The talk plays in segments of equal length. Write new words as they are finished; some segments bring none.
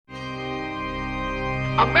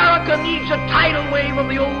America needs a tidal wave of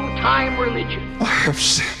the old-time religion. I have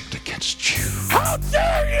sinned against you. How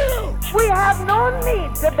dare you! We have no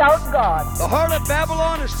need to doubt God. The heart of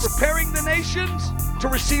Babylon is preparing the nations to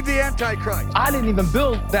receive the Antichrist. I didn't even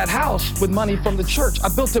build that house with money from the church. I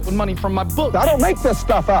built it with money from my book. I don't make this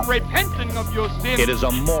stuff up. Repenting of your sins. It is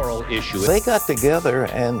a moral issue. They got together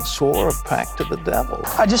and swore a pact to the devil.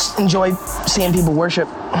 I just enjoy seeing people worship,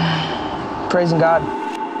 praising God.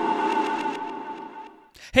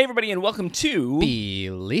 Hey everybody, and welcome to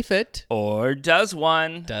Believe It or Does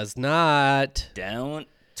One Does Not. Don't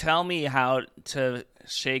tell me how to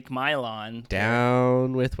shake my lawn.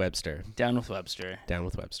 Down with Webster. Down with Webster. Down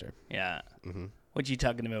with Webster. Yeah. Mm-hmm. What you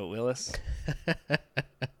talking about, Willis?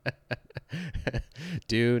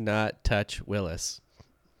 Do not touch Willis.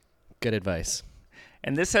 Good advice.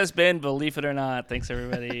 And this has been Believe It or Not. Thanks,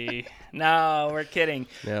 everybody. No, we're kidding.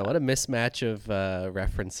 Yeah, what a mismatch of Yep.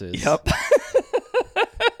 references.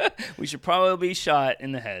 We should probably be shot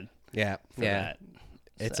in the head. Yeah. That.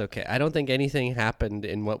 It's okay. I don't think anything happened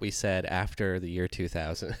in what we said after the year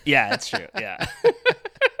 2000. Yeah, that's true. Yeah.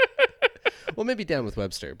 Well, maybe Down with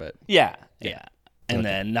Webster, but yeah. And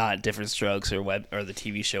then not Different Strokes or the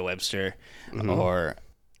TV show Webster, or.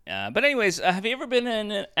 But anyways, have you ever been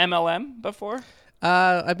in an MLM before?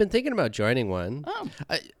 I've been thinking about joining one. Oh.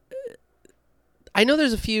 I know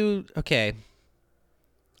there's a few. Okay,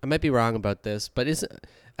 I might be wrong about this, but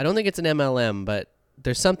I don't think it's an MLM, but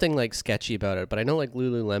there's something like sketchy about it. But I know like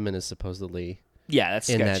Lululemon is supposedly that's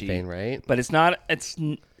in sketchy. that vein, right? But it's not. It's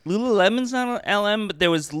Lululemon's not an LM, but there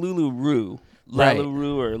was Luluru, Right.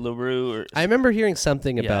 Laluru or Larue or. I remember hearing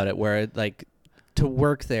something about it where like to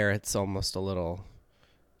work there, it's almost a little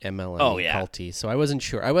MLM culty. So I wasn't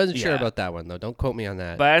sure. I wasn't sure about that one though. Don't quote me on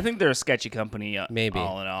that. But I think they're a sketchy company. Maybe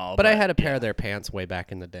all in all. But I had a pair of their pants way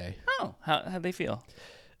back in the day. Oh, how'd they feel?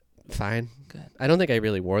 Fine. Good. I don't think I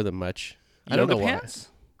really wore them much. I don't know pants?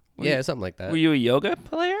 Why. Yeah, something like that. Were you a yoga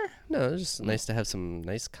player? No, it was just nice to have some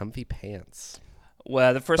nice comfy pants.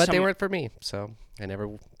 Well, but they weren't for me, so I never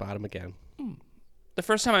bought them again. The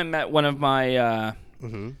first time I met one of my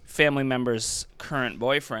family members' current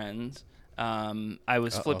boyfriends, I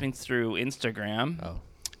was flipping through Instagram,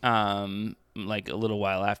 like a little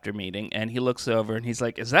while after meeting, and he looks over and he's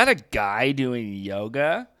like, "Is that a guy doing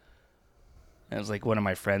yoga?" And it was like one of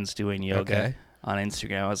my friends doing yoga on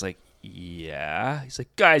Instagram. I was like, "Yeah." He's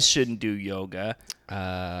like, "Guys shouldn't do yoga."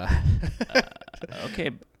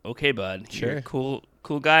 Okay, bud. Sure. You're cool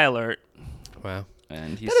guy alert. Wow.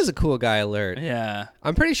 And that is a cool guy alert. Yeah.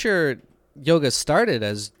 I'm pretty sure yoga started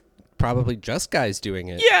as probably just guys doing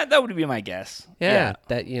it. Yeah, that would be my guess. Yeah.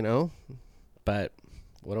 That, but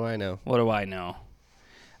what do I know? What do I know?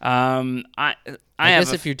 I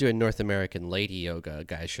guess if you're doing North American lady yoga,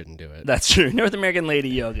 guys shouldn't do it. That's true. North American lady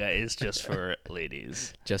yoga is just for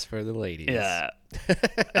ladies. Just for the ladies. Yeah.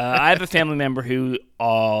 I have a family member who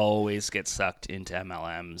always gets sucked into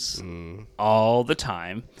MLMs all the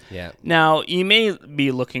time. Yeah. Now, you may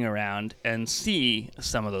be looking around and see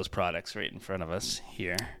some of those products right in front of us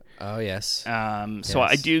here. Oh, yes. So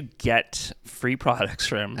I do get free products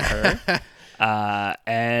from her.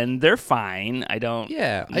 And they're fine. I don't.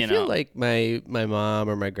 Yeah, I feel like my mom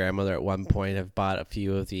or my grandmother at one point have bought a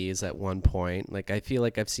few of these at one point. Like I feel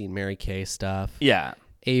like I've seen Mary Kay stuff. Yeah.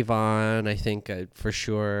 Avon, I think for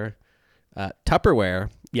sure.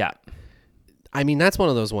 Tupperware. Yeah. I mean, that's one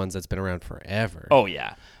of those ones that's been around forever. Oh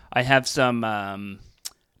yeah, I have some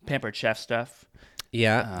Pampered Chef stuff.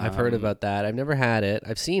 Yeah, I've heard about that. I've never had it.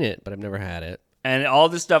 I've seen it, but I've never had it. And all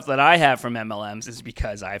the stuff that I have from MLMs is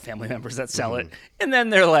because I have family members that sell it. And then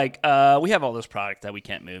they're like, we have all this product that we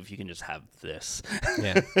can't move. You can just have this.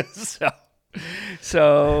 Yeah.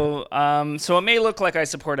 So it may look like I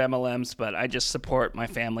support MLMs, but I just support my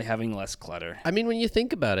family having less clutter. I mean, when you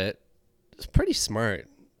think about it, it's pretty smart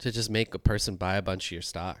to just make a person buy a bunch of your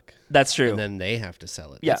stock. That's true. And then they have to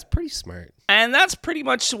sell it. Yeah. That's pretty smart. And that's pretty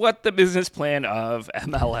much what the business plan of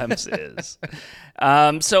MLMs is.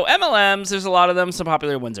 So MLMs, there's a lot of them. Some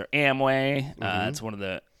popular ones are Amway. It's one of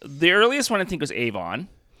the earliest one I think was Avon.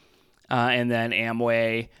 And then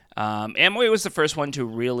Amway. Amway was the first one to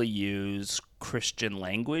really use Christian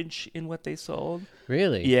language in what they sold.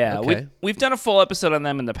 Really? Yeah. Okay. We've done a full episode on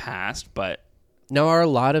them in the past, but... Now, are a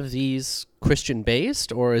lot of these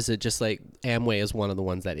Christian-based, or is it just like Amway is one of the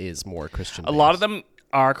ones that is more Christian-based? A lot of them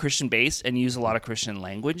are Christian-based and use a lot of Christian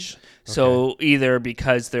language. Okay. So either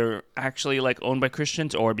because they're actually like owned by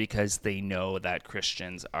Christians or because they know that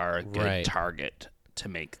Christians are a good target to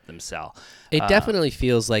make them sell. It definitely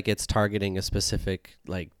feels like it's targeting a specific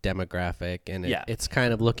like demographic, and it's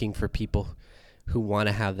kind of looking for people who want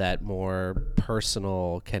to have that more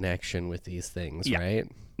personal connection with these things, right?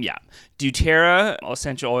 Yeah. doTERRA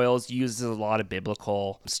essential oils uses a lot of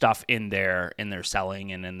biblical stuff in their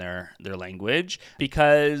selling and in their language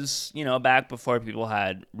because, back before people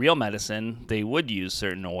had real medicine, they would use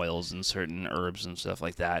certain oils and certain herbs and stuff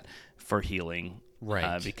like that for healing.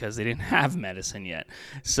 Right. Because they didn't have medicine yet.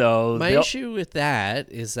 So my issue with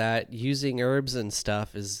that is that using herbs and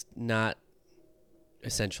stuff is not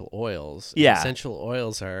essential oils. Yeah. Essential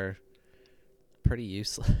oils are pretty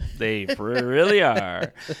useless. They really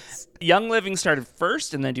are. Young Living started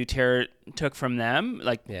first, and then doTERRA took from them,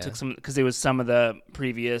 took some because it was some of the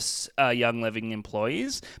previous Young Living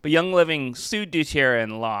employees. But Young Living sued doTERRA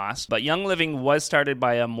and lost. But Young Living was started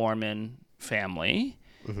by a Mormon family.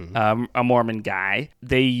 A Mormon guy.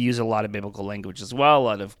 They use a lot of biblical language as well, a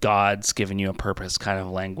lot of God's given you a purpose kind of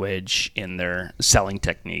language in their selling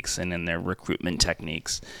techniques and in their recruitment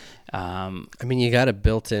techniques. You got a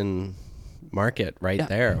built-in market right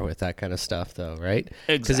there with that kind of stuff, though, right?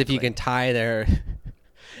 Exactly. Because if you can tie their...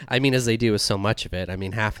 as they do with so much of it,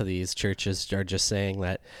 half of these churches are just saying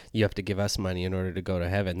that you have to give us money in order to go to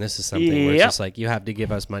heaven. This is something where it's just like, you have to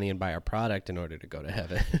give us money and buy our product in order to go to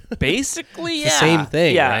heaven. Basically, it's the same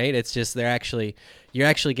thing, right? It's just you're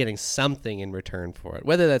actually getting something in return for it.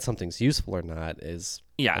 Whether that something's useful or not is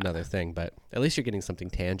another thing, but at least you're getting something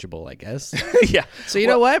tangible, I guess. Yeah. So you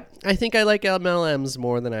know what? I think I like MLMs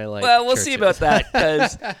more than I like we'll churches. see about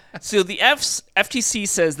that. So the FTC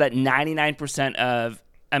says that 99% of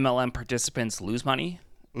MLM participants lose money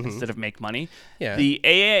instead of make money. Yeah. The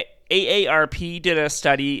AARP did a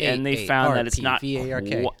study and they found that it's not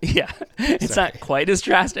it's not quite as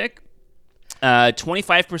drastic.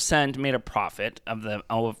 25% made a profit of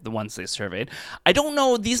the ones they surveyed. I don't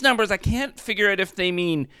know these numbers. I can't figure out if they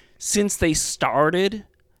mean since they started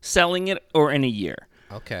selling it or in a year.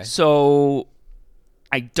 Okay. So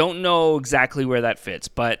I don't know exactly where that fits,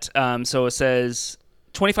 but so it says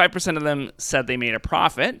 25% of them said they made a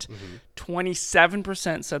profit.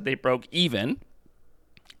 27% said they broke even,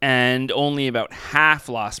 and only about half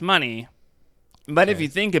lost money. But if you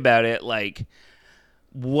think about it,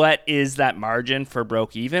 what is that margin for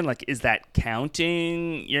broke even? Is that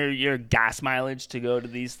counting your gas mileage to go to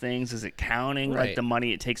these things? Is it counting the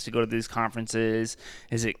money it takes to go to these conferences?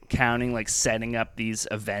 Is it counting setting up these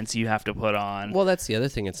events you have to put on? Well, that's the other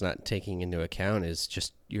thing it's not taking into account is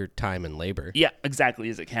just your time and labor. Yeah, exactly.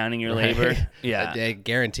 Is it counting your labor? Yeah. I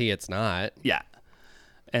guarantee it's not. Yeah.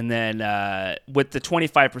 And then with the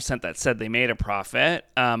 25% that said they made a profit,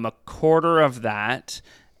 a quarter of that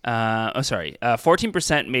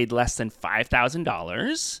 14% made less than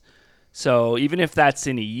 $5,000. So even if that's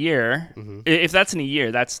in a year, if that's in a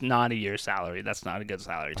year, that's not a year's salary. That's not a good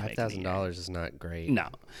salary to make. $5,000 is not great. No,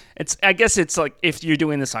 I guess it's if you're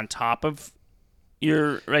doing this on top of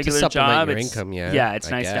your regular job, your income. It's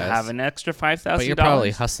nice to have an extra $5,000. But you're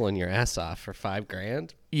probably hustling your ass off for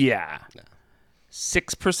 $5,000. Yeah. No.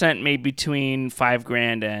 6% made between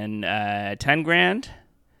 $5,000 and $10,000.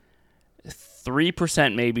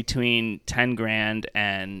 3% made between $10,000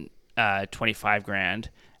 and $25,000,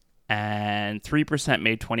 and 3%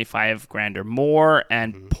 made $25,000 or more,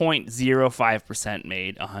 and 0.05%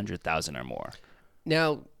 made $100,000 or more.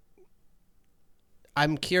 Now,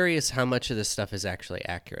 I'm curious how much of this stuff is actually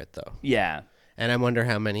accurate, though. Yeah, and I wonder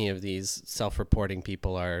how many of these self-reporting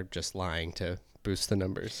people are just lying to boost the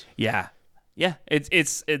numbers. Yeah.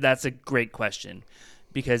 That's a great question.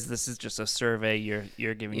 Because this is just a survey,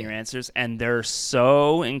 you're giving your answers, and they're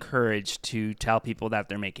so encouraged to tell people that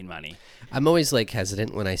they're making money. I'm always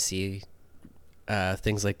hesitant when I see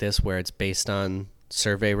things like this where it's based on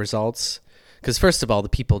survey results. Because first of all, the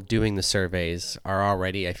people doing the surveys are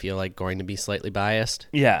already, I feel going to be slightly biased.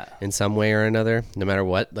 Yeah. In some way or another, no matter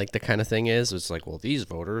what the kind of thing is. It's well, these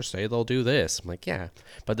voters say they'll do this. I'm yeah.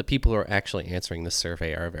 But the people who are actually answering the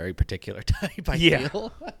survey are a very particular type, I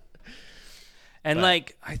feel. And I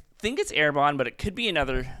think it's Airbond, but it could be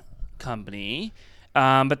another company.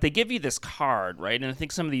 But they give you this card, right? And I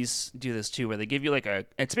think some of these do this too, where they give you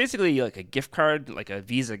it's basically a gift card, like a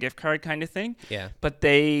Visa gift card kind of thing. Yeah. But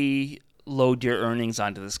they load your earnings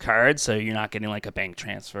onto this card, so you're not getting a bank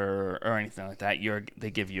transfer or anything like that. They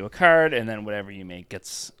give you a card, and then whatever you make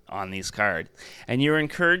gets on these cards. And you're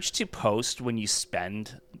encouraged to post when you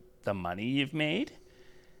spend the money you've made.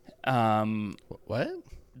 What?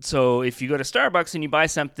 so if you go to Starbucks and you buy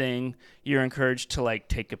something, you're encouraged to like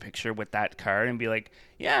take a picture with that card and be like,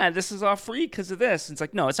 yeah, this is all free because of this. It's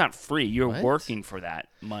like, no, it's not free. You're working for that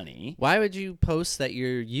money. Why would you post that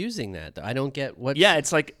you're using that? I don't get what. Yeah,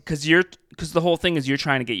 it's like because the whole thing is you're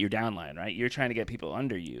trying to get your downline, right? You're trying to get people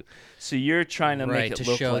under you, so you're trying to make it to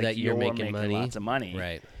look show like that you're making money. lots of money,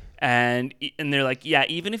 right? And they're like, yeah,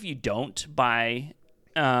 even if you don't buy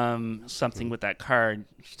something with that card,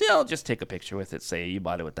 still just take a picture with it. Say you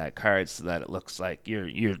bought it with that card, so that it looks like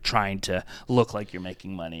you're trying to look like you're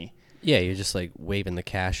making money. Yeah, you're just like waving the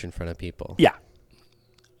cash in front of people. Yeah,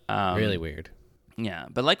 really weird. Yeah,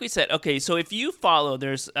 but like we said, okay, so if you follow,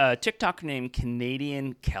 there's a TikTok named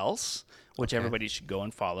Canadian Kels, which everybody should go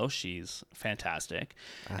and follow. She's fantastic.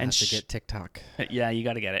 I have to get TikTok. Yeah, you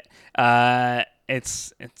got to get it.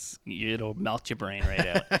 It'll melt your brain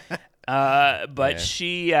right out. But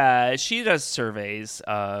she does surveys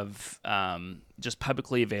of just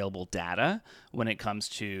publicly available data when it comes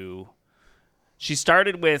to. She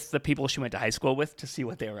started with the people she went to high school with to see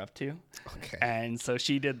what they were up to. Okay. And so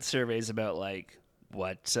she did surveys about like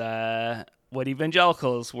what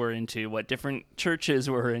evangelicals were into, what different churches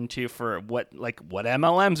were into, for what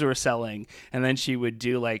MLMs were selling, and then she would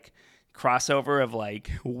do like crossover of like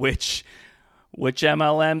which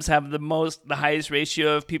MLMs have the highest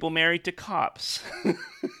ratio of people married to cops.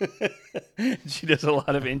 She does a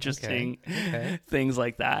lot of interesting things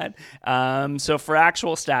like that. So for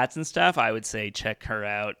actual stats and stuff, I would say check her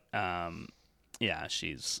out.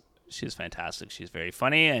 She's fantastic. She's very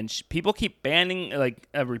funny, and people keep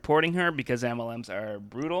reporting her because MLMs are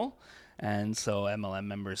brutal. And so MLM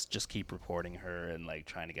members just keep reporting her and like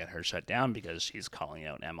trying to get her shut down because she's calling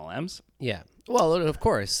out MLMs. Yeah. Well, of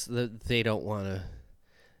course, they don't want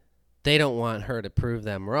her to prove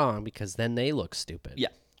them wrong because then they look stupid. Yeah.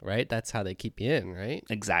 Right? That's how they keep you in, right?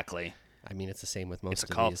 Exactly. I mean, it's the same with most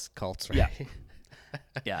of these cults, right? Yeah.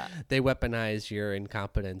 Yeah. They weaponize your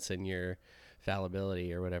incompetence and your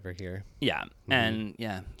fallibility or whatever here. Yeah. Mm-hmm. And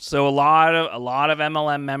yeah. So a lot of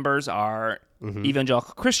MLM members are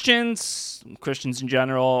evangelical Christians in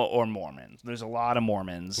general, or Mormons. There's a lot of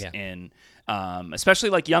Mormons in,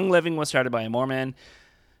 especially like Young Living was started by a Mormon.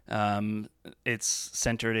 It's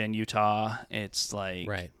centered in Utah. It's like,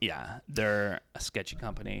 they're a sketchy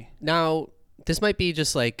company. Now, this might be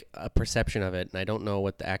just like a perception of it, and I don't know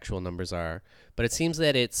what the actual numbers are, but it seems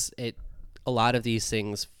that a lot of these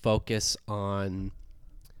things focus on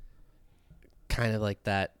kind of like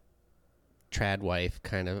that trad wife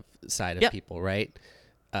kind of side of people, right?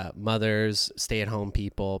 Mothers, stay-at-home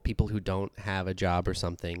people who don't have a job or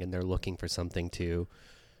something, and they're looking for something to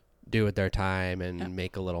do with their time and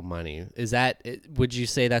make a little money. Would you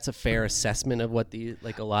say that's a fair assessment of what a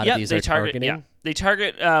lot of these are targeting? Yeah, they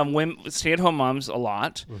target women, stay-at-home moms a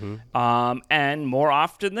lot, and more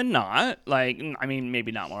often than not,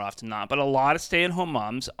 maybe not more often than not, but a lot of stay-at-home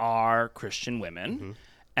moms are Christian women,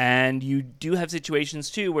 and you do have situations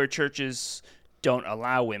too where churches don't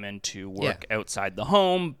allow women to work outside the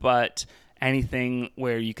home, but anything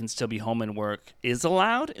where you can still be home and work is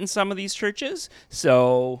allowed in some of these churches.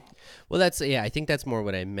 So, well, I think that's more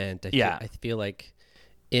what I meant. I feel like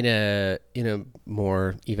in a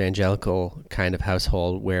more evangelical kind of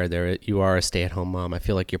household where you are a stay-at-home mom, I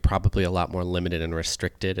feel like you're probably a lot more limited and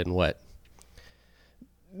restricted in what.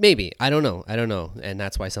 Maybe I don't know, and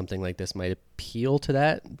that's why something like this might appeal to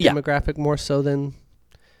that demographic more so than,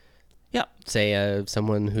 say,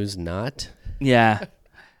 someone who's not. Yeah.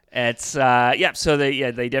 It's so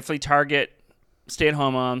they definitely target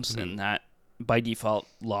stay-at-home moms, and that by default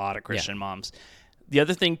a lot of Christian moms. The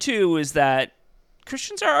other thing too is that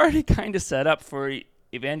Christians are already kind of set up for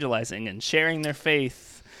evangelizing and sharing their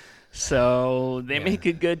faith, so they make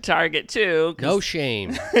a good target too. No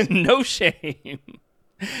shame. No shame.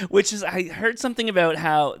 Which is, I heard something about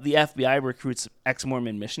how the FBI recruits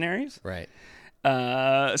ex-Mormon missionaries. Right.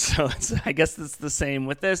 So I guess it's the same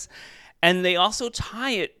with this. And they also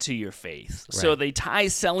tie it to your faith. Right. So they tie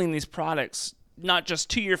selling these products not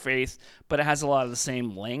just to your faith, but it has a lot of the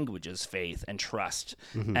same language as faith and trust.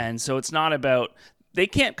 And so it's not about, they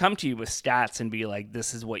can't come to you with stats and be like,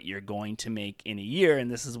 this is what you're going to make in a year,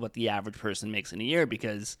 and this is what the average person makes in a year,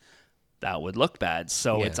 because that would look bad.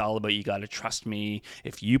 So it's all about, you got to trust me.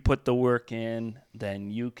 If you put the work in,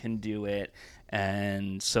 then you can do it.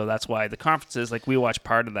 And so that's why the conferences, like we watched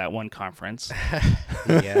part of that one conference.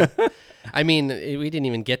 Yeah. I mean, we didn't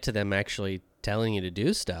even get to them actually telling you to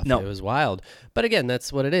do stuff. No. It was wild. But again,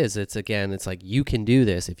 that's what it is. It's like, you can do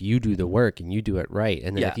this if you do the work and you do it right.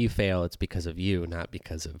 And then if you fail, it's because of you, not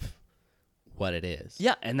because of what it is.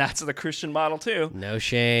 Yeah, and that's the Christian model too. No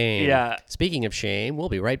shame. Yeah. Speaking of shame, we'll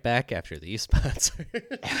be right back after these sponsors.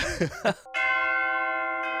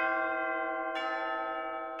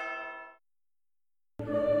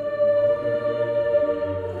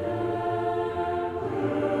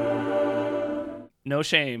 No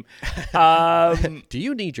shame. Do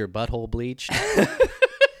you need your butthole bleached?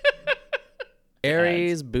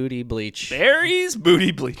 Aries booty bleach. Berries,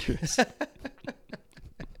 booty bleachers.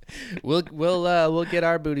 We'll get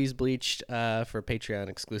our booties bleached for Patreon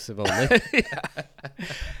exclusive only.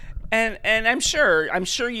 And I'm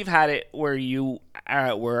sure you've had it where you are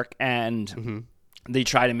at work and they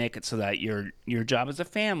try to make it so that your job is a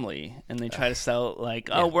family, and they try to sell like,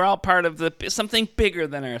 we're all part of something bigger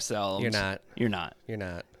than ourselves. You're not.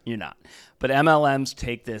 But MLMs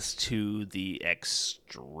take this to the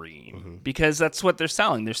extreme because that's what they're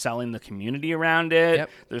selling. They're selling the community around it. Yep.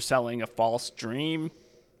 They're selling a false dream.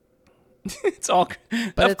 It's all,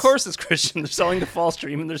 of course it's Christian. They're selling the false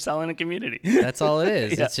dream and they're selling a community. That's all it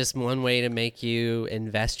is. Yeah. It's just one way to make you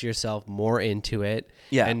invest yourself more into it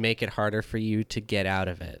and make it harder for you to get out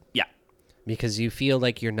of it. Yeah. Because you feel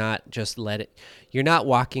like you're not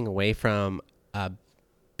walking away from a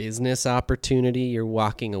business opportunity. You're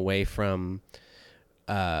walking away from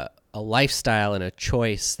a lifestyle and a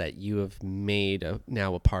choice that you have made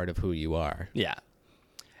now a part of who you are. Yeah.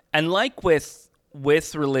 And like with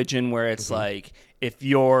religion, where it's like if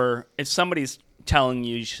somebody's telling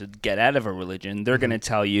you should get out of a religion, they're going to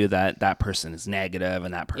tell you that person is negative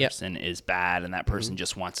and that person is bad and that person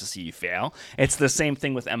just wants to see you fail. It's the same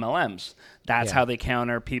thing with MLMs. That's how they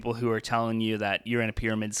counter people who are telling you that you're in a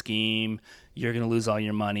pyramid scheme, you're going to lose all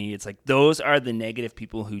your money. It's like those are the negative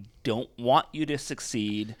people who don't want you to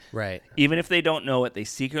succeed. Right. Even if they don't know it, they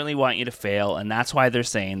secretly want you to fail, and that's why they're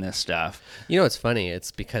saying this stuff. You know what's funny?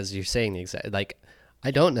 It's because you're saying the exact, like, I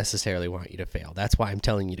don't necessarily want you to fail. That's why I'm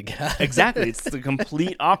telling you to get out. Exactly. It's the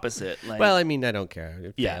complete opposite. Like, well, I mean, I don't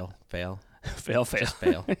care. Fail. Just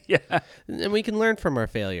fail. Yeah. And we can learn from our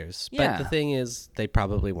failures. Yeah. But the thing is, they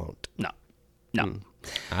probably won't. No.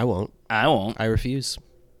 I won't. I refuse.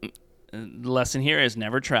 The lesson here is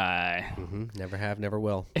never try. Never have, never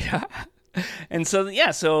will. Yeah. And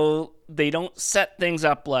so they don't set things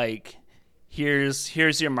up like, here's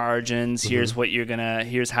your margins, here's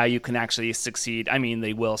how you can actually succeed. I mean,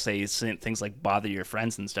 they will say things like bother your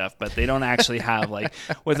friends and stuff, but they don't actually have, like,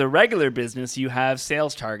 with a regular business, you have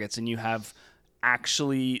sales targets and they're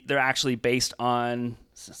actually based on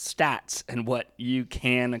stats and what you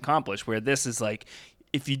can accomplish, where this is like,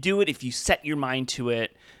 if you set your mind to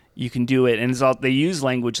it, you can do it. And they use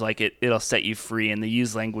language like it'll set you free, and they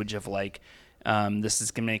use language of like, this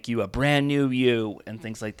is going to make you a brand new you and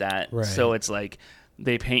things like that. Right. So it's like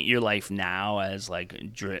they paint your life now as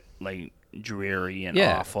like dreary and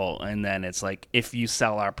awful. And then it's like, if you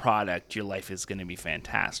sell our product, your life is going to be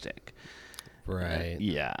fantastic. Right.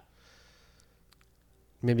 Yeah.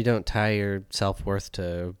 Maybe don't tie your self-worth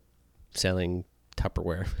to selling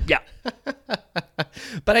Tupperware. Yeah.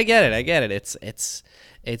 But I get it.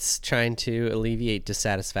 It's trying to alleviate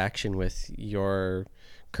dissatisfaction with your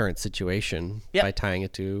current situation by tying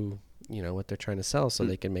it to, what they're trying to sell so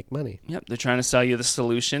they can make money. Yep. They're trying to sell you the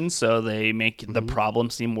solution, so they make the problem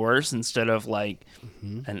seem worse instead of like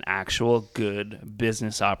an actual good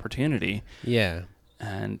business opportunity. Yeah.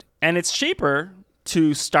 And it's cheaper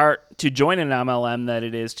to join an MLM than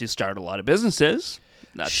it is to start a lot of businesses.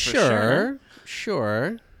 That's for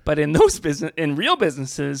sure. But in real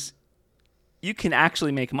businesses, you can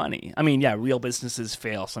actually make money. I mean, real businesses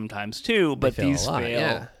fail sometimes too, but these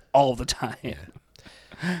fail all the time. Yeah.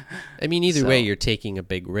 I mean, either way, you're taking a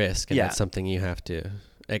big risk, and that's something you have to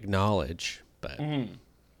acknowledge. But I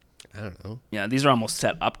don't know. Yeah, these are almost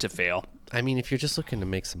set up to fail. I mean, if you're just looking to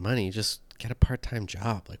make some money, just get a part-time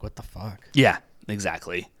job. Like, what the fuck? Yeah,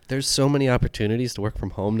 exactly. There's so many opportunities to work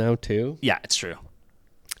from home now, too. Yeah, it's true.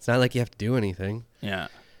 It's not like you have to do anything. Yeah.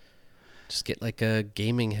 Just get like a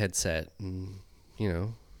gaming headset and,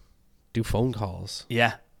 do phone calls.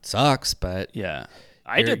 Yeah. Sucks, but yeah,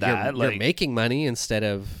 I did that. You're making money instead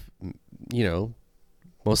of,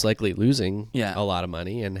 most likely losing a lot of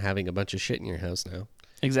money and having a bunch of shit in your house now.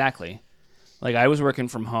 Exactly. Like, I was working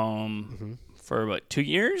from home for about 2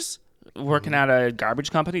 years, working at a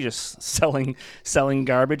garbage company, just selling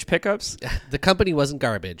garbage pickups. The company wasn't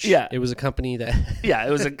garbage. Yeah. It was a company that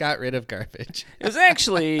it was got rid of garbage. It was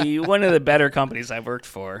actually one of the better companies I've worked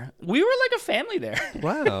for. We were like a family there.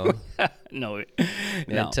 Wow. No.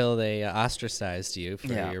 Until they ostracized you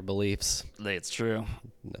for your beliefs. It's true.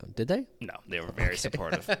 No. Did they? No, they were very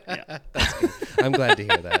supportive. Yeah. That's good. I'm glad to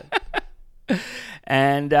hear that.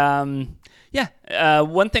 And Yeah.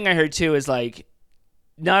 One thing I heard too is like,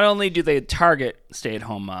 not only do they target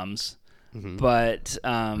stay-at-home moms, but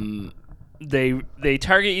they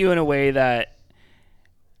target you in a way that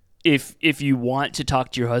if you want to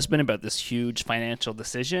talk to your husband about this huge financial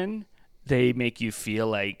decision, they make you feel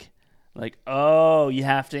like, oh, you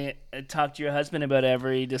have to talk to your husband about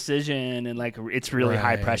every decision, and like it's really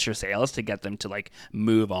high pressure sales to get them to like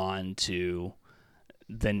move on to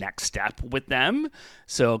the next step with them.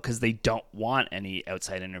 So because they don't want any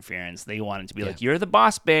outside interference, they want it to be like, you're the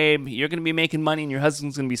boss, babe, you're gonna be making money and your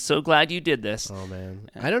husband's gonna be so glad you did this. Oh man,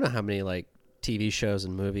 I don't know how many like TV shows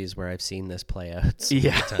and movies where I've seen this play out so many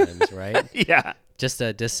times, right? Yeah. Just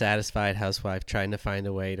a dissatisfied housewife trying to find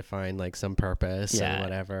a way to find like some purpose or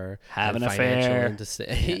whatever. Have an affair.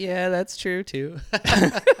 Yeah, that's true too.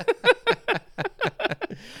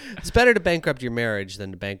 It's better to bankrupt your marriage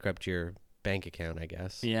than to bankrupt your bank account, I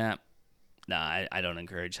guess. Yeah. No, I don't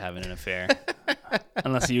encourage having an affair.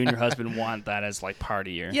 Unless you and your husband want that as like part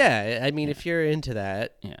of your... Yeah, I mean, if you're into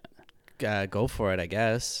that, go for it, I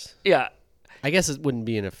guess. Yeah. I guess it wouldn't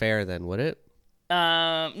be an affair then, would it?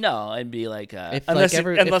 No, it'd be like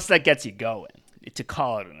unless that gets you going to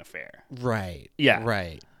call it an affair. Right. Yeah.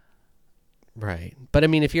 Right. But I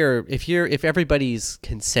mean, if everybody's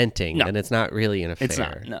consenting, then it's not really an affair. It's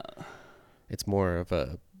not. No. It's more of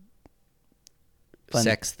a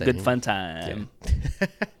sex thing. Good fun time. Yeah.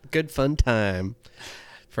 Good fun time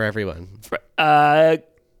for everyone. Yeah,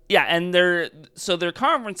 and their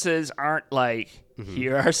conferences aren't like,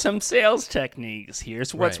 here are some sales techniques,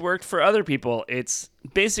 here's what's worked for other people. It's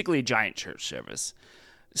basically a giant church service.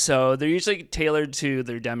 So they're usually tailored to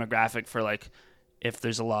their demographic for like, if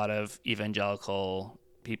there's a lot of evangelical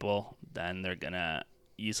people, then they're going to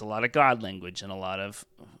use a lot of God language and a lot of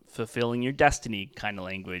fulfilling your destiny kind of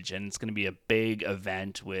language. And it's going to be a big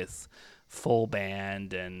event with full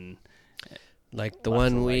band and... Like the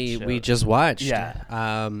one we just watched.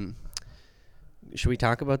 Yeah. Should we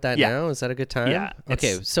talk about that now? Is that a good time? Yeah.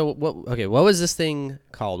 Okay. So what was this thing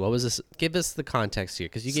called? What was this? Give us the context here,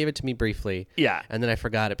 because you gave it to me briefly. Yeah. And then I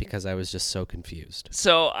forgot it because I was just so confused.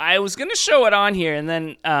 So I was going to show it on here and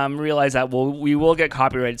then realize that we will get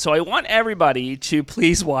copyrighted. So I want everybody to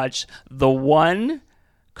please watch the one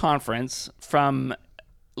conference from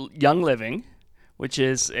Young Living, which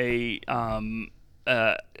is a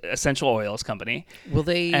essential oils company. Will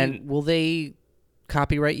they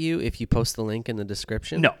copyright you if you post the link in the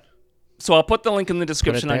description? No. So I'll put the link in the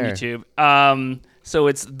description on YouTube. So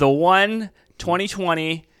it's the one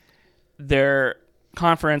 2020, their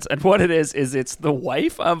conference, and what it is it's the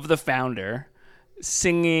wife of the founder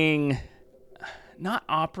singing, not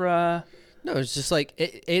opera. No, it's just like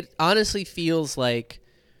it honestly feels like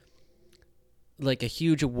a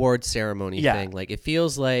huge award ceremony thing. Like it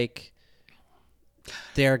feels like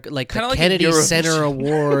they're like kinda the like Kennedy Center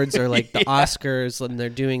Awards or like the Oscars, and they're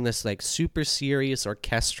doing this like super serious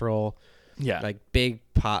orchestral, like big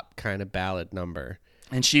pop kind of ballad number.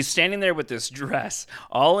 And she's standing there with this dress,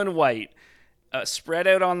 all in white, spread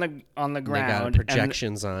out on the ground. They got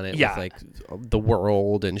projections on it with like the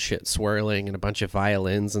world and shit swirling and a bunch of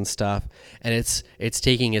violins and stuff. And it's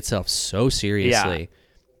taking itself so seriously,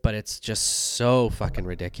 but it's just so fucking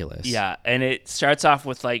ridiculous. Yeah, and it starts off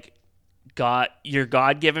with like, your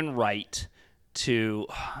God-given right to,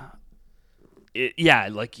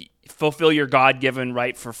 fulfill your God-given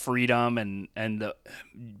right for freedom and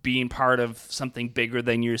being part of something bigger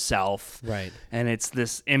than yourself. Right. And it's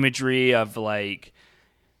this imagery of like,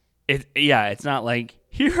 it's not like,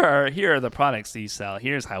 here are the products that you sell.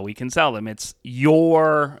 Here's how we can sell them. It's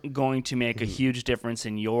you're going to make a huge difference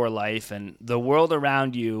in your life and the world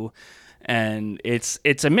around you. And it's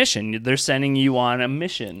a mission. They're sending you on a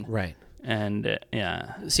mission. Right. And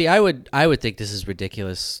See, I would think this is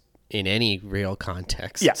ridiculous in any real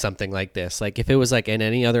context. Yeah. Something like this, like if it was like in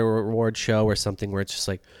any other award show or something where it's just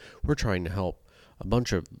like we're trying to help a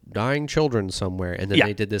bunch of dying children somewhere, and then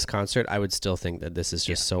they did this concert, I would still think that this is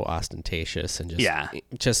just so ostentatious and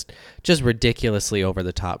just ridiculously over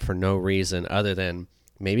the top for no reason other than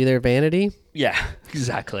maybe their vanity. Yeah,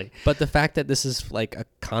 exactly. But the fact that this is like a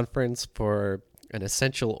conference for an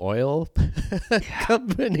essential oil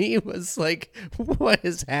company was like, what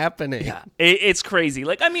is happening? Yeah, it's crazy.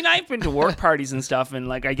 Like, I mean, I've been to work parties and stuff, and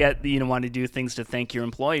like, I get want to do things to thank your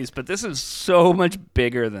employees, but this is so much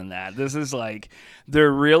bigger than that. This is like,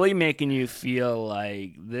 they're really making you feel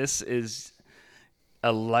like this is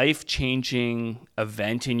a life-changing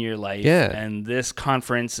event in your life, and this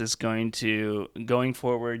conference is going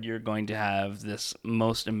forward, you're going to have this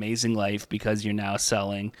most amazing life because you're now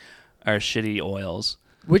selling our shitty oils.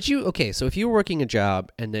 Would you? Okay, so if you were working a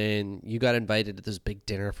job and then you got invited to this big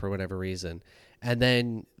dinner for whatever reason, and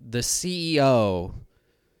then the CEO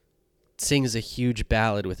sings a huge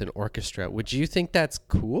ballad with an orchestra, would you think that's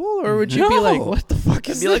cool, or would you be like, "What the fuck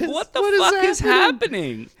is this? I'd be like, what the fuck is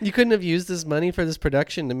happening? You couldn't have used this money for this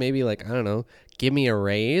production to maybe, like, I don't know, give me a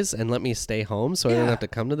raise and let me stay home so I don't have to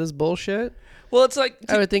come to this bullshit." Well, it's like,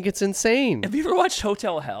 I would think it's insane. have you ever watched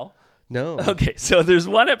Hotel Hell? No. Okay, so there's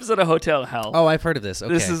one episode of Hotel Hell. Oh, I've heard of this.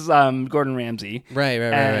 Okay. This is Gordon Ramsay. Right.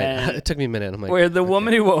 And It took me a minute. I'm like, where the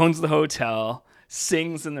woman who owns the hotel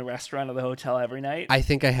sings in the restaurant of the hotel every night. I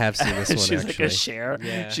think I have seen this one. She's actually. like a Cher.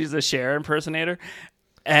 Yeah. She's a Cher impersonator.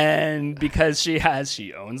 And because she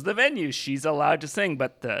owns the venue, she's allowed to sing,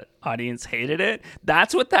 but the audience hated it.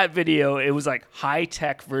 That's what that video, it was like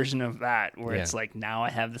high-tech version of that, where it's like, now I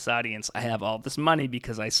have this audience. I have all this money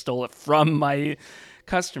because I stole it from my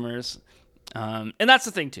customers. And that's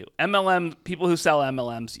the thing too. MLM, people who sell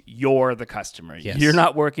MLMs, you're the customer. Yes. You're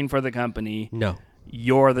not working for the company. No.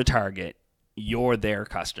 You're the target. You're their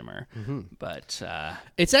customer. But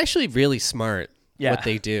It's actually really smart what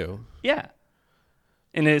they do. yeah.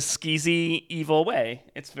 In a skeezy, evil way.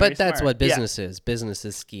 It's very But that's smart. what business is. Business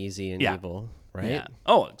is skeezy and evil, right? Yeah.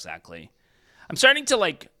 Oh, exactly. I'm starting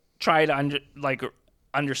to try to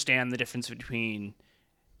understand the difference between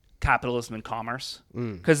capitalism and commerce,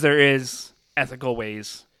 because there is ethical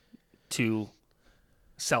ways to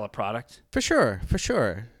sell a product. For sure.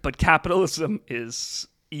 But capitalism is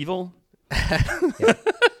evil.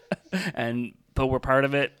 But we're part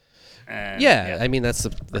of it. And, Yeah, I mean, that's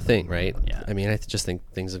the thing, right? Yeah. I mean, I just think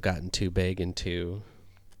things have gotten too big and too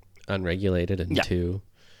unregulated and too,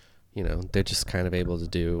 they're just kind of able to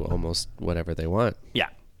do almost whatever they want. Yeah.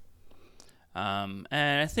 And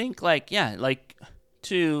I think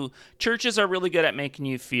churches are really good at making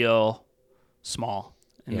you feel small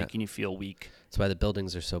and making you feel weak. That's why the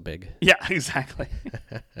buildings are so big. Yeah, exactly.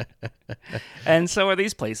 And so are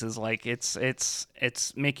these places. Like it's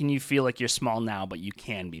making you feel like you're small now, but you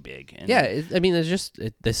can be big. And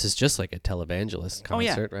This is just like a televangelist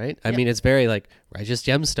concert, right? I Yeah. mean, it's very like Righteous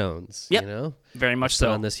Gemstones, Yep. Very much Put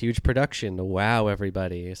so. on this huge production to wow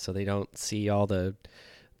everybody so they don't see all the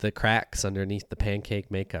cracks underneath the pancake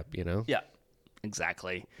makeup, Yeah,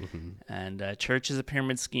 exactly. And church is a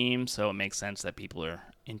pyramid scheme, so it makes sense that people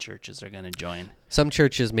in churches are going to join. Some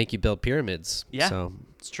churches make you build pyramids. Yeah, So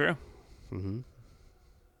it's true.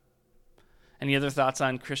 Any other thoughts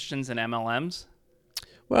on Christians and MLMs?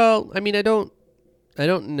 well, I mean, I don't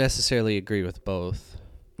necessarily agree with both.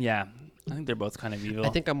 Yeah, I think they're both kind of evil. I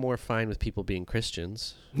think I'm more fine with people being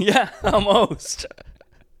Christians. Yeah, almost.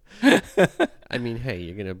 I mean, hey,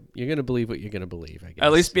 you're gonna believe what you're gonna believe, I guess.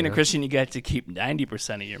 At least being a Christian, you get to keep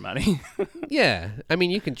 90% of your money. Yeah. I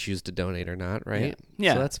mean, you can choose to donate or not, right?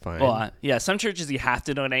 Yeah. So that's fine. Well, some churches you have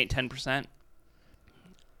to donate 10%.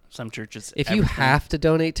 Some churches, if you have to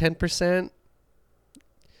donate 10%,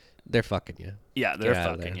 they're fucking you. yeah, they're Get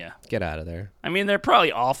out of fucking there. you. Get out of there. I mean, they're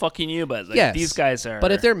probably all fucking you, but Yes. these guys are.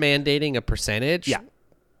 But if they're mandating a percentage, Yeah.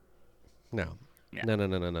 No. Yeah.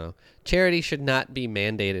 No. Charity should not be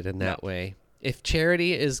mandated in that way. If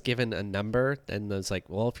charity is given a number, then it's like,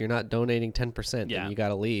 well, if you're not donating 10%, Yeah. then you got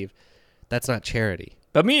to leave. That's not charity.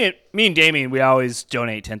 But me and Damien, we always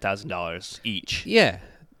donate $10,000 each Yeah.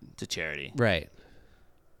 to charity. Right.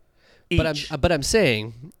 Each. But I'm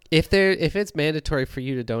saying if it's mandatory for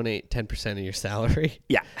you to donate 10% of your salary,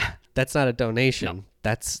 Yeah. that's not a donation. No.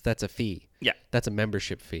 That's a fee. Yeah. That's a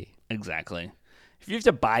membership fee. Exactly. If you have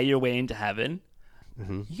to buy your way into heaven,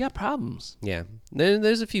 you got problems. Yeah.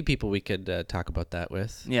 There's a few people we could talk about that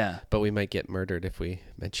with. Yeah. But we might get murdered if we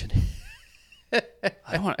mention it.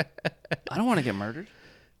 I don't want to get murdered.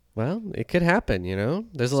 Well, it could happen,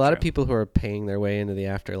 There's a lot of true. people who are paying their way into the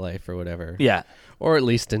afterlife or whatever. Yeah. Or at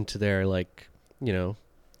least into their,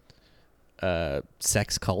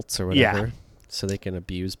 sex cults or whatever. Yeah. So they can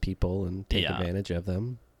abuse people and take Yeah. advantage of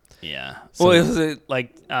them. Yeah. So- Well, it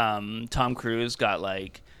was Tom Cruise got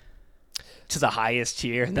to the highest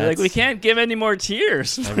tier. And they're like, we can't give any more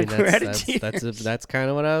tiers. I mean, We're out of tiers. that's kind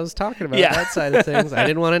of what I was talking about, Yeah. that side of things. I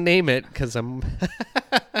didn't want to name it because I'm...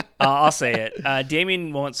 I'll say it.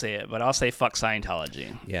 Damien won't say it, but I'll say fuck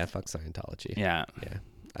Scientology. Yeah, fuck Scientology. Yeah. Yeah,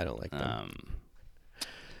 I don't like them. Um,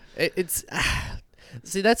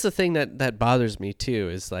 See, that's the thing that bothers me too,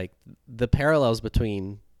 is like the parallels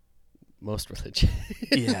between most religions.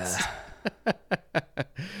 yeah.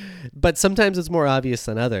 But sometimes it's more obvious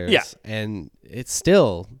than others. Yeah. And it's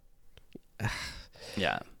still...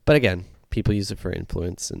 Yeah. But again, people use it for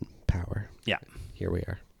influence and power. Yeah. Here we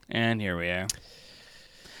are. And here we are.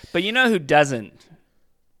 But you know who doesn't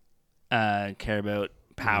care about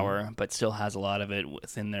power, but still has a lot of it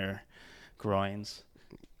within their groins.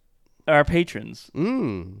 Our patrons.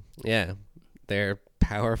 Yeah. They're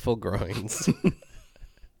powerful groins.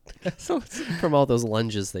 So from all those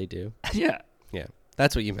lunges they do. Yeah. Yeah.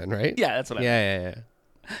 That's what you meant, right? Yeah, that's what I meant. Yeah.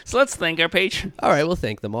 So let's thank our patrons. All right, we'll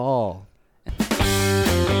thank them all.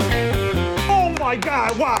 Oh my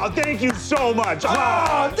God! Wow! Thank you so much.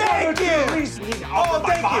 Oh, thank you. Oh,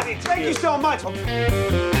 thank you. Thank you so much.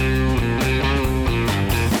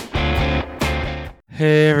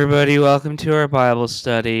 Hey, everybody. Welcome to our Bible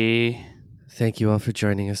study. Thank you all for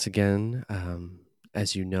joining us again.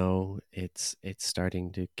 As you know, it's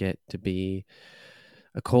starting to get to be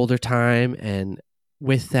a colder time, and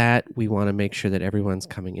with that, we want to make sure that everyone's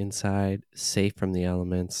coming inside, safe from the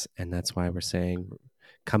elements, and that's why we're saying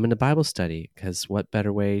come into Bible study, because what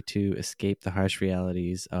better way to escape the harsh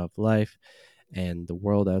realities of life and the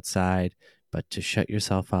world outside but to shut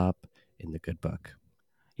yourself up in the good book.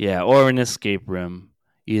 Yeah, or an escape room.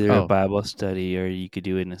 Either a Bible study or you could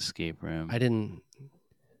do an escape room. I didn't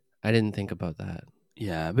think about that.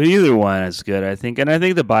 Yeah, but either one is good, I think. And I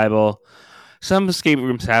think the Bible, some escape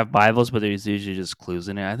rooms have Bibles, but there's usually just clues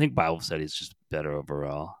in it. I think Bible study is just better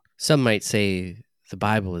overall. Some might say the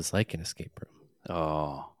Bible is like an escape room.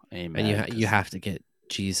 Oh, amen. And you have to get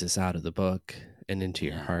Jesus out of the book and into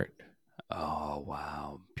your heart. Oh,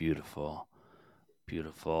 wow. Beautiful.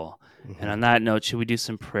 Beautiful. Mm-hmm. And on that note, should we do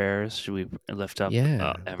some prayers? Should we lift up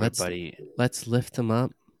everybody? Let's lift them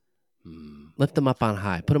up. Lift them up on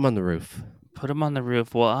high. Put them on the roof. Put them on the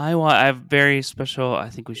roof. Well, I have very special, I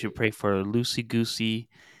think we should pray for Lucy Goosey,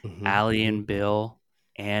 Allie and Bill,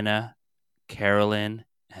 Anna, Carolyn,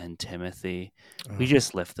 and Timothy. We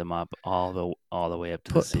just lift them up all the way up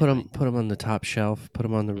to the ceiling. Put them on the top shelf. Put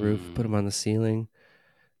them on the roof. Put them on the ceiling.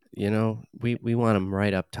 You know, we want them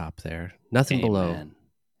right up top there. Nothing below.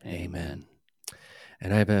 Amen.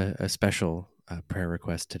 And I have a special prayer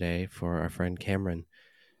request today for our friend Cameron.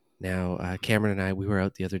 Now, Cameron and I, we were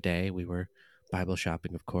out the other day. We were Bible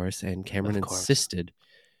shopping, of course, and Cameron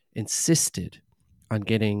insisted on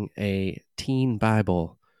getting a teen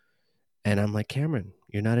Bible. And I'm like, Cameron,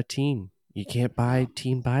 you're not a teen. You can't buy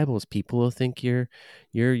teen Bibles. People will think you're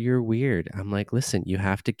weird. I'm like, listen, you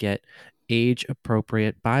have to get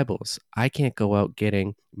age-appropriate Bibles. I can't go out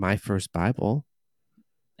getting my first Bible.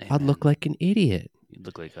 Amen. I'd look like an idiot. You'd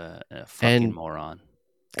look like a fucking moron.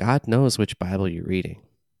 God knows which Bible you're reading.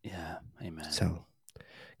 Yeah, amen. So,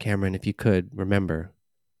 Cameron, if you could, remember,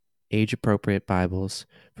 age-appropriate Bibles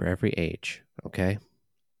for every age, okay?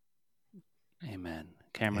 Amen.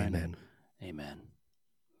 Cameron. Amen.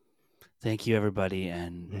 Thank you, everybody.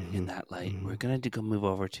 And in that light, we're going to go move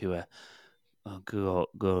over to a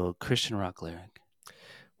go Christian rock lyric.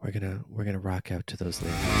 We're gonna rock out to those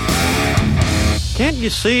lyrics. Can't you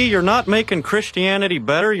see you're not making Christianity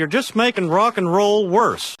better? You're just making rock and roll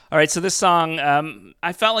worse. All right, so this song,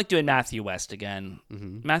 I felt like doing Matthew West again.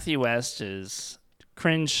 Matthew West is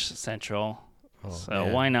cringe central,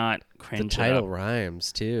 why not cringe? The title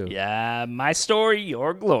rhymes too. Yeah, my story,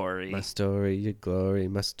 your glory. My story, your glory.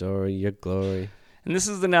 My story, your glory. And this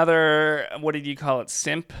is another, what did you call it,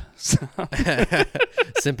 simp?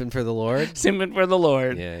 Simping for the Lord? Simping for the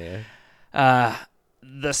Lord. Yeah.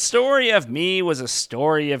 The story of me was a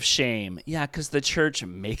story of shame. Yeah, because the church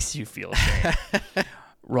makes you feel shame.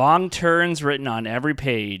 Wrong turns written on every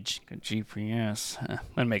page. Good GPS. I'm going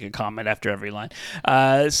to make a comment after every line.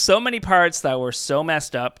 So many parts that were so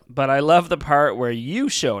messed up, but I love the part where you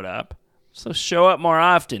showed up. So show up more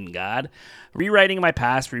often, God. Rewriting my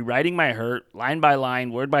past, rewriting my hurt, line by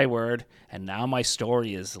line, word by word, and now my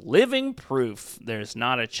story is living proof. There's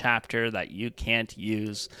not a chapter that you can't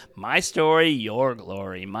use. My story, your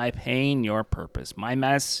glory. My pain, your purpose. My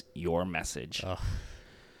mess, your message. Oh.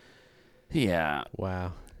 Yeah.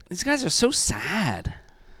 Wow. These guys are so sad.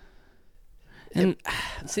 And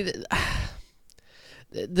see,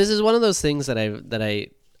 this is one of those things that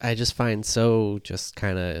I just find so just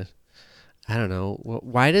kind of, I don't know.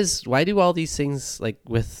 Why do all these things like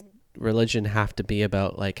with religion have to be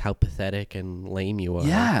about like how pathetic and lame you are?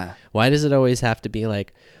 Yeah. Why does it always have to be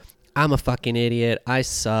like, I'm a fucking idiot, I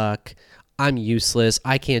suck, I'm useless,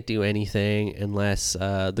 I can't do anything unless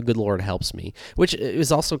the good Lord helps me? Which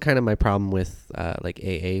is also kind of my problem with like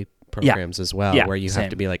AA programs as well, where you have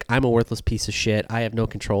to be like, I'm a worthless piece of shit, I have no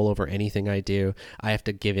control over anything I do, I have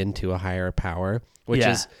to give in to a higher power, which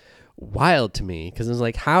is wild to me, because it's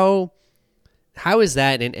like, how is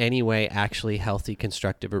that in any way actually healthy,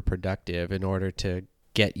 constructive, or productive in order to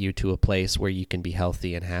get you to a place where you can be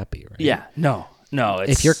healthy and happy, right? Yeah, no.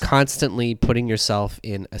 If you're constantly putting yourself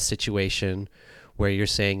in a situation where you're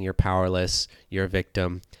saying you're powerless, you're a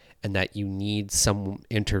victim, and that you need some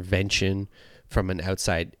intervention from an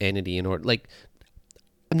outside entity in order, like,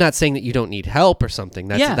 I'm not saying that you don't need help or something.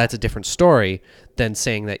 That's a different story than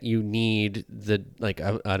saying that you need an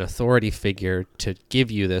authority figure to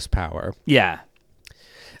give you this power. Yeah.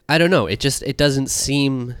 I don't know. It doesn't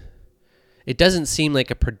seem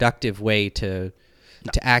like a productive way to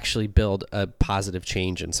actually build a positive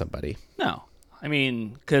change in somebody. No. I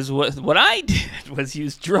mean, because what I did was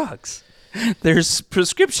use drugs. There's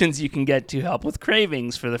prescriptions you can get to help with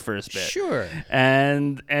cravings for the first bit. Sure.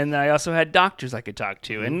 And I also had doctors I could talk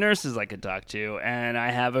to and nurses I could talk to. And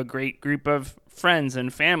I have a great group of friends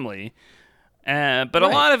and family. But a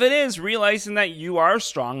lot of it is realizing that you are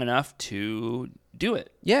strong enough to do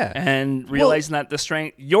it. Yeah. And realizing that the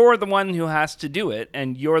strength, you're the one who has to do it,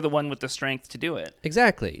 and you're the one with the strength to do it.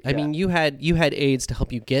 Exactly. I mean, you had aids to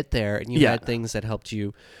help you get there, and you had things that helped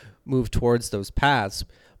you move towards those paths.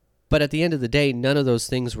 But at the end of the day, none of those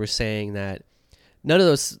things were saying that. None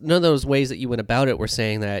of those ways that you went about it were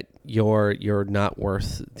saying that you're not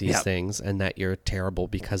worth these things, and that you're terrible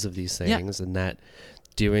because of these things, and that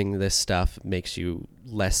doing this stuff makes you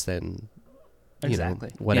less than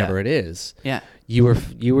whatever it is. Yeah. You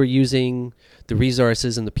were using the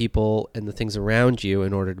resources and the people and the things around you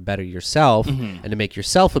in order to better yourself and to make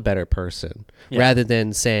yourself a better person, rather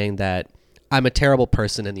than saying that I'm a terrible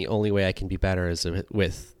person and the only way I can be better is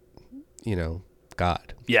with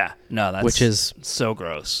God. Yeah. No, that's which is so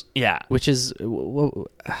gross. Yeah. Which is,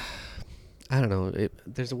 I don't know.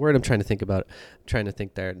 There's a word I'm trying to think about. I'm trying to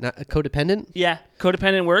think there. Not codependent? Yeah.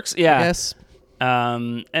 Codependent works. Yeah. Yes.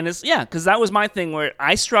 And it's, because that was my thing where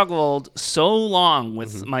I struggled so long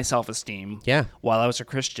with my self-esteem while I was a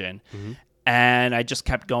Christian. And I just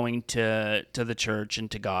kept going to the church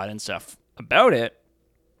and to God and stuff about it.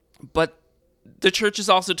 But the church is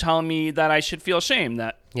also telling me that I should feel shame,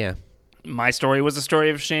 that my story was a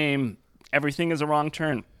story of shame. Everything is a wrong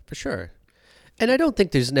turn. For sure. And I don't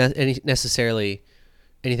think there's necessarily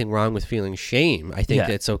anything wrong with feeling shame. I think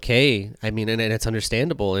it's okay. I mean, and it's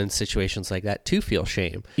understandable in situations like that to feel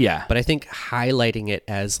shame. Yeah. But I think highlighting it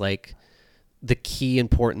as like the key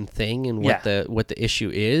important thing and what the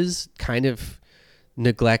issue is kind of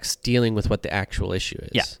neglects dealing with what the actual issue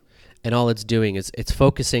is. Yeah. And all it's doing is it's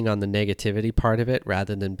focusing on the negativity part of it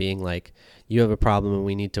rather than being like, you have a problem and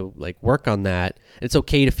we need to like work on that. It's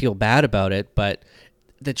okay to feel bad about it, but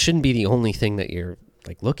that shouldn't be the only thing that you're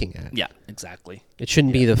like looking at. Yeah, exactly. It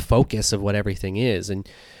shouldn't be the focus of what everything is. And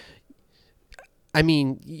I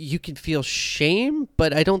mean, you can feel shame,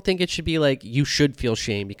 but I don't think it should be like you should feel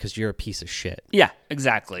shame because you're a piece of shit. Yeah,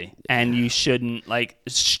 exactly. And you shouldn't like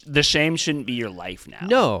the shame shouldn't be your life now.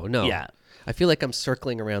 No. Yeah. I feel like I'm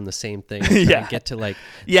circling around the same thing. To get to like,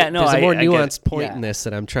 no, there's a more nuanced point in this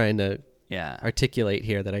that I'm trying to articulate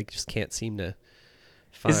here that I just can't seem to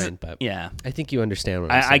find. But I think you understand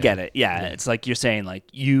what I'm saying. I get it. Yeah, it's like you're saying like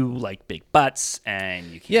you like big butts and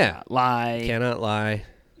you cannot lie. Cannot lie.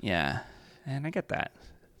 Yeah, and I get that.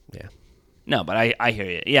 Yeah. No, but I hear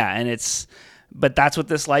you. Yeah, and but that's what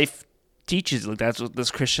this life teaches. Like that's what this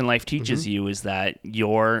Christian life teaches you is that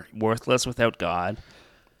you're worthless without God.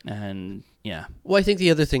 And well, I think the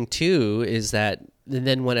other thing too is that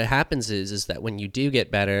then what happens is that when you do get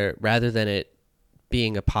better, rather than it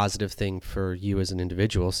being a positive thing for you as an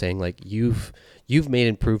individual, saying like you've made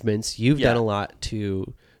improvements, you've done a lot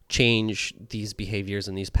to change these behaviors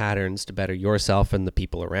and these patterns to better yourself and the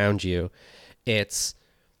people around you. It's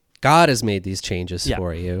God has made these changes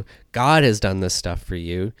for you. God has done this stuff for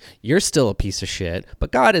you. You're still a piece of shit,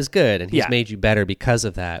 but God is good and he's made you better because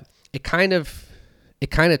of that. It kind of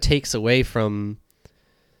takes away from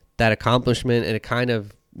that accomplishment, and it kind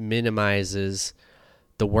of minimizes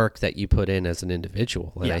the work that you put in as an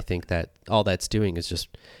individual. And I think that all that's doing is just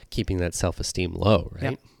keeping that self-esteem low,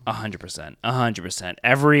 right? 100%. 100%.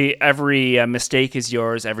 Every mistake is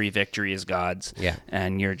yours. Every victory is God's. Yeah.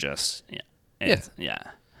 And you're just, Where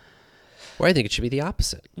I think it should be the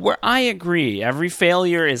opposite. Where I agree. Every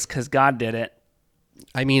failure is because God did it.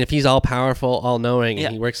 I mean, if he's all-powerful, all-knowing,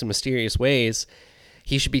 and he works in mysterious ways,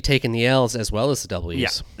 he should be taking the L's as well as the W's.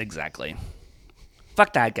 Yeah, exactly.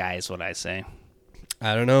 Fuck that guy is what I say.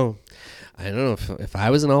 I don't know. If I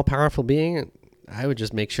was an all-powerful being, I would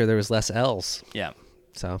just make sure there was less L's. Yeah.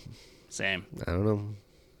 So. Same. I don't know.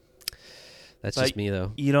 That's just me,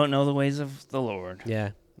 though. You don't know the ways of the Lord. Yeah.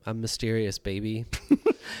 I'm mysterious, baby.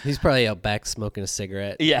 He's probably out back smoking a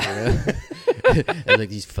cigarette. Yeah. You know? And like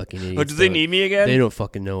these fucking idiots. Oh, do they need me again? They don't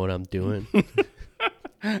fucking know what I'm doing.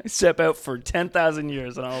 I step out for 10,000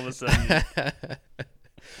 years and all of a sudden.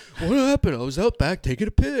 What happened? I was out back taking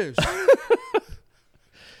a piss.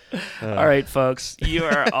 All right, folks. You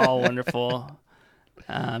are all wonderful.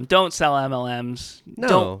 Don't sell MLMs. No.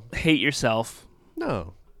 Don't hate yourself.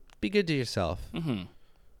 No. Be good to yourself. Mm-hmm.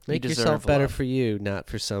 Make yourself better for you, not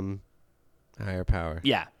for some higher power.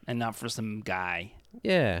 Yeah, and not for some guy.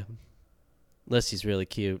 Yeah. Unless he's really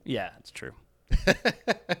cute. Yeah, it's true.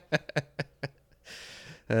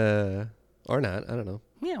 Or not. I don't know.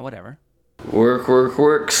 Yeah, whatever.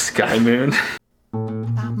 Work, Sky Moon.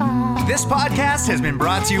 This podcast has been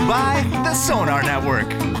brought to you by the Sonar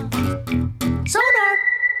Network. Sonar!